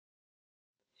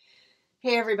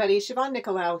Hey everybody,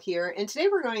 Siobhan here, and today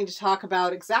we're going to talk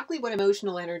about exactly what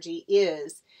emotional energy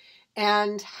is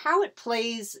and how it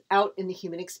plays out in the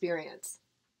human experience.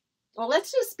 Well,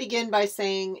 let's just begin by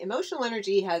saying emotional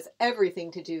energy has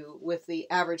everything to do with the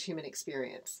average human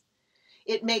experience.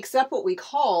 It makes up what we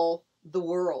call the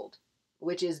world,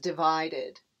 which is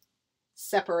divided,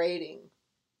 separating,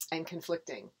 and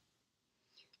conflicting.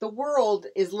 The world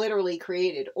is literally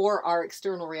created, or our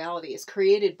external reality is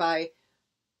created by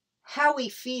how we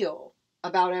feel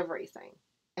about everything,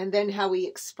 and then how we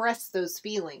express those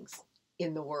feelings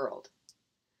in the world.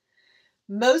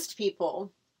 Most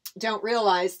people don't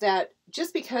realize that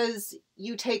just because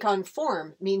you take on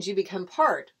form means you become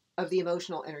part of the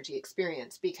emotional energy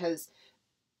experience, because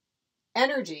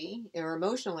energy, or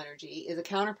emotional energy, is a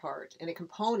counterpart and a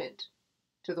component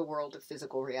to the world of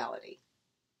physical reality.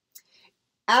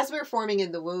 As we're forming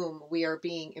in the womb, we are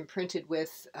being imprinted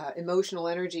with emotional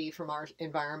energy from our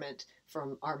environment,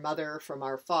 from our mother, from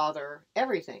our father,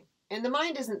 everything. And the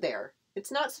mind isn't there.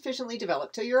 It's not sufficiently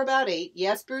developed till you're about 8.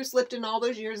 Yes, Bruce Lipton all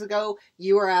those years ago,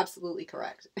 you are absolutely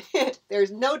correct.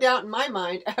 There's no doubt in my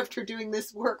mind, after doing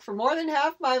this work for more than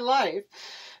half my life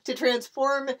to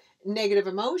transform negative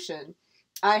emotion,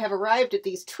 I have arrived at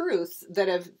these truths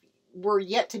that were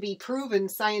yet to be proven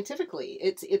scientifically.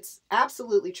 It's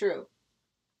absolutely true.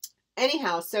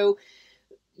 Anyhow, so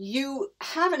you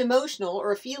have an emotional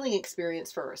or a feeling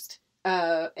experience first.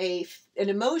 An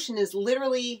emotion is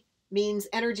literally means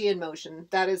energy in motion.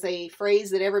 That is a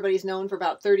phrase that everybody's known for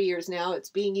about 30 years now. It's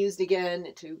being used again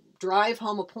to drive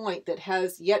home a point that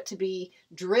has yet to be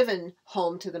driven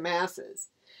home to the masses.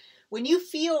 When you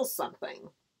feel something,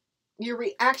 your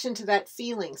reaction to that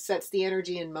feeling sets the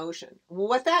energy in motion.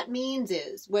 What that means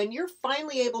is when you're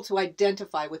finally able to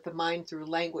identify with the mind through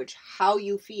language how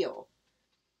you feel,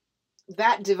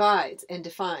 that divides and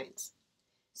defines.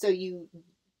 So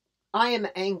I am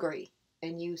angry,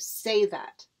 and you say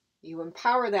that. You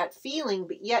empower that feeling,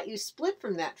 but yet you split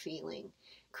from that feeling.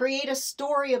 Create a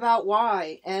story about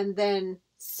why, and then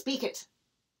speak it.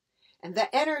 And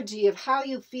the energy of how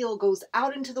you feel goes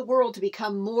out into the world to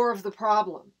become more of the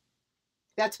problem.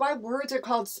 That's why words are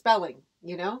called spelling,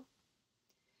 you know?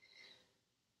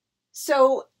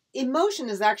 So emotion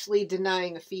is actually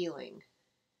denying a feeling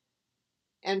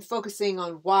and focusing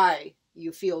on why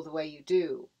you feel the way you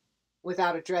do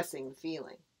without addressing the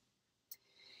feeling.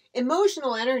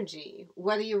 Emotional energy,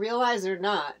 whether you realize it or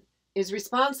not, is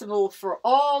responsible for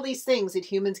all these things that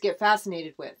humans get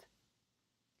fascinated with.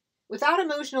 Without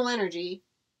emotional energy,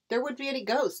 there wouldn't be any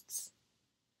ghosts.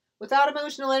 Without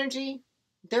emotional energy,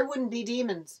 there wouldn't be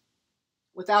demons.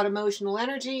 Without emotional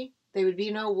energy, there would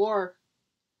be no war.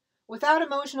 Without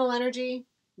emotional energy,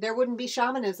 there wouldn't be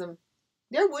shamanism.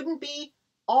 There wouldn't be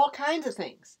all kinds of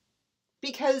things.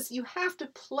 Because you have to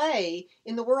play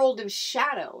in the world of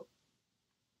shadow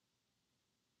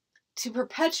to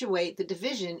perpetuate the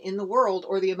division in the world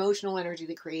or the emotional energy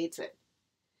that creates it.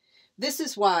 This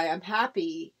is why I'm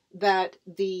happy that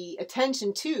the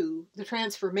attention to the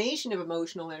transformation of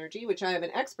emotional energy, which I am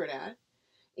an expert at,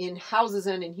 in houses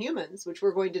and in humans, which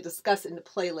we're going to discuss in the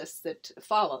playlists that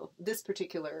follow this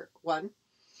particular one,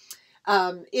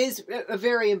 is a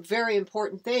very, very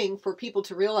important thing for people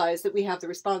to realize that we have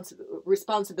the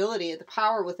responsibility and the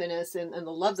power within us and the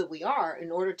love that we are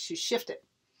in order to shift it.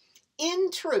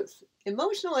 In truth,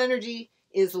 emotional energy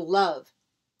is love.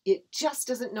 It just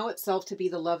doesn't know itself to be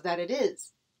the love that it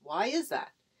is. Why is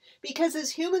that? Because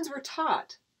as humans we're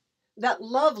taught that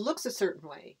love looks a certain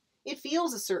way. It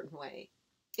feels a certain way.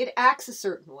 It acts a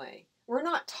certain way. We're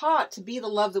not taught to be the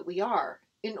love that we are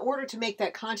in order to make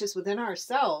that conscious within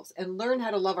ourselves and learn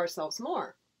how to love ourselves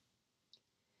more.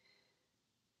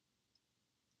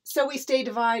 So we stay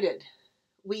divided.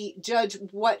 We judge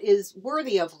what is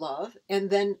worthy of love and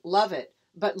then love it.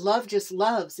 But love just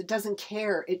loves. It doesn't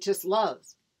care. It just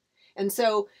loves. And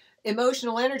so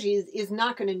emotional energy is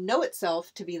not going to know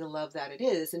itself to be the love that it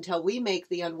is until we make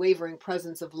the unwavering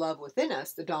presence of love within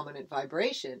us the dominant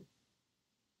vibration.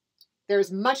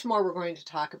 There's much more we're going to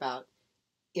talk about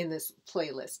in this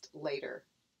playlist later.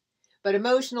 But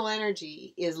emotional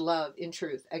energy is love in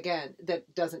truth, again,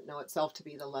 that doesn't know itself to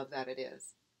be the love that it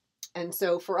is. And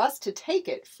so for us to take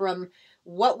it from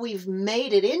what we've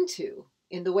made it into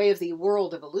in the way of the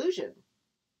world of illusion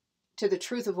to the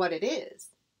truth of what it is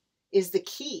the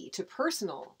key to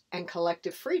personal and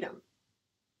collective freedom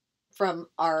from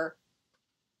our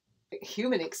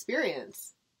human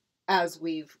experience as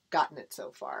we've gotten it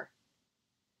so far.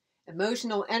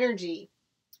 Emotional energy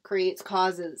creates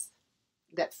causes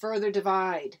that further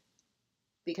divide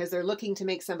because they're looking to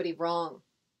make somebody wrong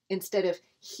instead of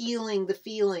healing the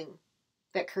feeling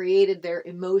that created their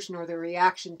emotion or their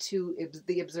reaction to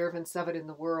the observance of it in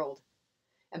the world.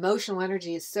 Emotional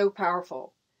energy is so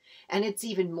powerful, and it's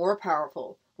even more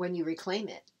powerful when you reclaim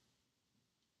it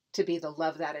to be the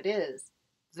love that it is.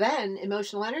 Then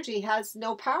emotional energy has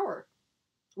no power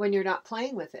when you're not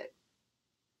playing with it.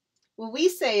 When we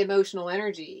say emotional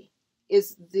energy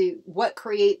is what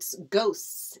creates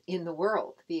ghosts in the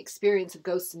world, the experience of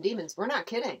ghosts and demons, we're not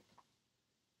kidding.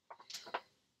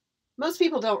 Most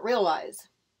people don't realize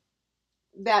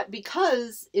that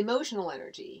because emotional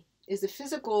energy is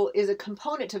a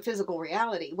component to physical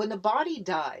reality, when the body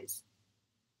dies,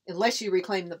 unless you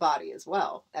reclaim the body as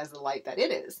well as the light that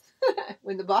it is,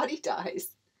 when the body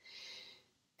dies,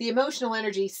 the emotional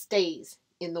energy stays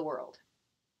in the world.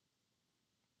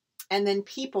 And then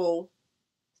people,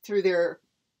 through their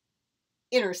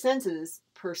inner senses,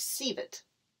 perceive it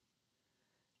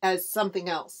as something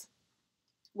else.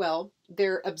 Well,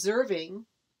 they're observing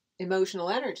emotional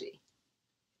energy.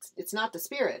 It's not the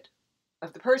spirit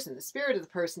of the person. The spirit of the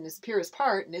person is the purest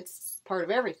part, and it's part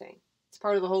of everything. It's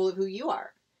part of the whole of who you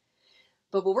are.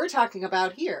 But what we're talking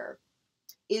about here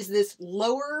is this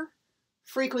lower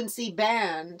frequency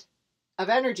band of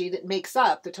energy that makes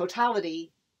up the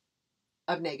totality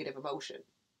of negative emotion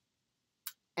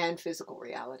and physical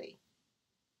reality.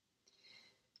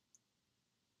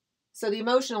 So the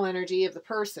emotional energy of the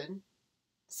person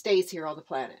stays here on the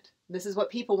planet. This is what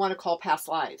people want to call past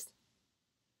lives.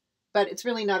 But it's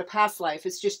really not a past life.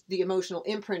 It's just the emotional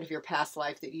imprint of your past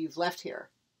life that you've left here.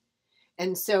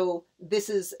 And so this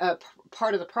is a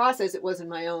part of the process. It was in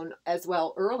my own as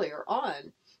well earlier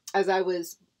on, as I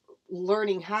was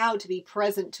learning how to be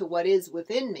present to what is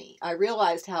within me. I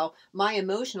realized how my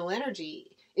emotional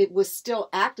energy, it was still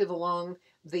active along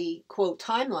the quote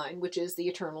timeline, which is the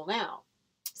eternal now.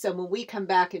 So when we come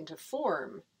back into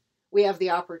form, we have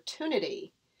the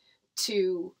opportunity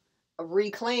to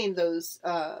reclaim those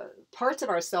parts of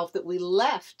ourselves that we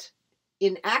left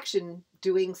in action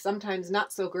doing sometimes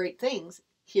not so great things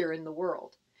here in the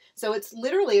world. So it's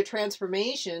literally a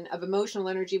transformation of emotional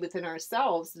energy within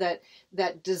ourselves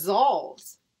that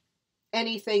dissolves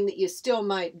anything that you still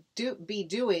might be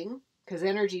doing, because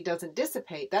energy doesn't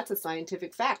dissipate. That's a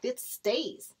scientific fact. It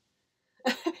stays.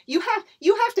 You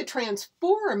have to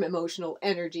transform emotional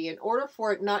energy in order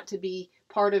for it not to be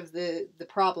part of the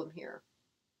problem here.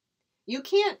 You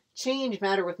can't change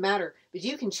matter with matter, but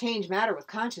you can change matter with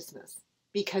consciousness,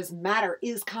 because matter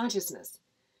is consciousness.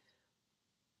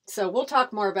 So we'll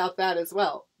talk more about that as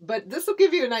well. But this will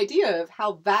give you an idea of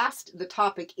how vast the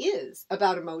topic is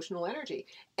about emotional energy.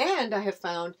 And I have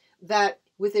found that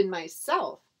within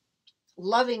myself,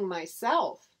 loving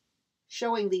myself,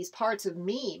 showing these parts of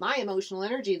me, my emotional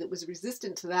energy that was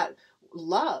resistant to that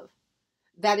love,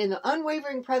 that in the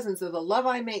unwavering presence of the love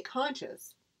I make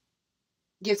conscious,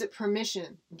 gives it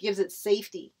permission, gives it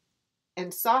safety,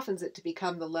 and softens it to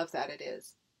become the love that it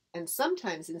is. And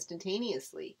sometimes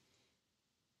instantaneously.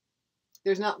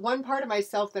 There's not one part of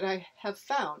myself that I have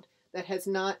found that has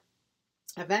not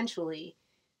eventually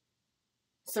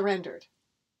surrendered.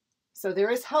 So there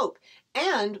is hope.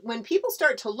 And when people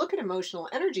start to look at emotional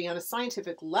energy on a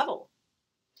scientific level,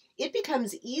 it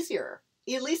becomes easier,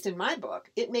 at least in my book.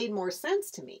 It made more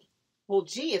sense to me. Well,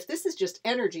 gee, if this is just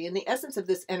energy, and the essence of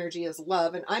this energy is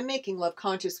love, and I'm making love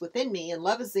conscious within me, and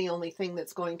love is the only thing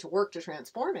that's going to work to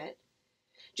transform it,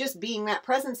 just being that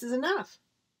presence is enough.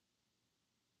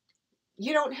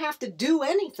 You don't have to do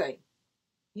anything.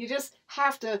 You just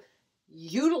have to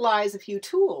utilize a few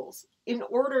tools in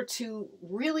order to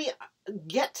really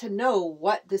get to know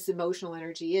what this emotional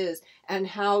energy is and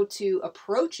how to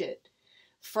approach it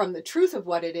from the truth of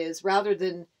what it is rather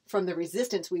than from the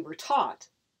resistance we were taught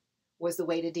was the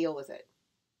way to deal with it.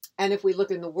 And if we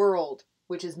look in the world,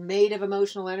 which is made of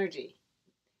emotional energy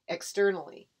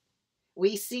externally,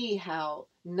 we see how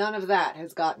none of that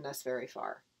has gotten us very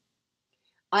far.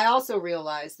 I also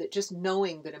realize that just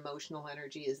knowing that emotional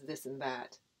energy is this and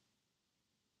that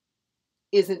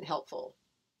isn't helpful.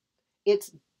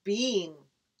 It's being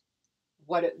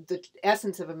what the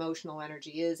essence of emotional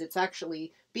energy is. It's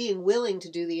actually being willing to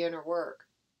do the inner work.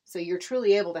 So you're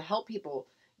truly able to help people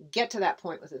get to that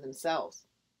point within themselves.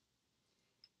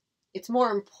 It's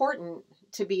more important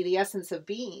to be the essence of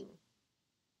being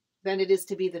than it is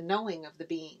to be the knowing of the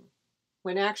being.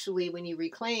 When actually, when you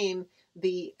reclaim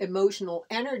the emotional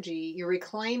energy, you're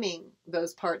reclaiming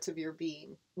those parts of your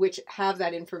being, which have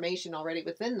that information already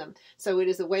within them. So it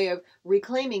is a way of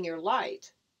reclaiming your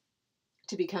light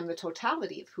to become the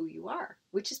totality of who you are,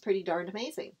 which is pretty darn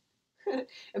amazing.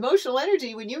 Emotional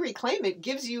energy, when you reclaim it,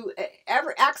 gives you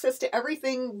access to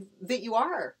everything that you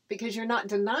are, because you're not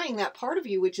denying that part of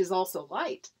you, which is also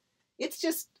light. It's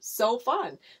just so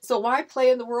fun. So why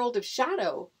play in the world of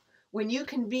shadow when you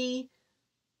can be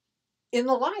in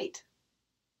the light?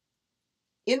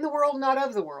 In the world, not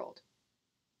of the world.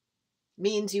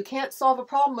 Means you can't solve a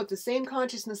problem with the same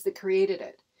consciousness that created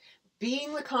it.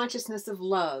 Being the consciousness of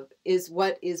love is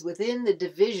what is within the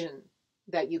division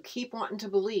that you keep wanting to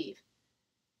believe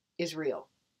is real.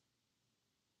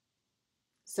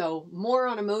 So more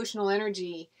on emotional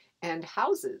energy and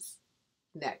houses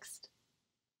next.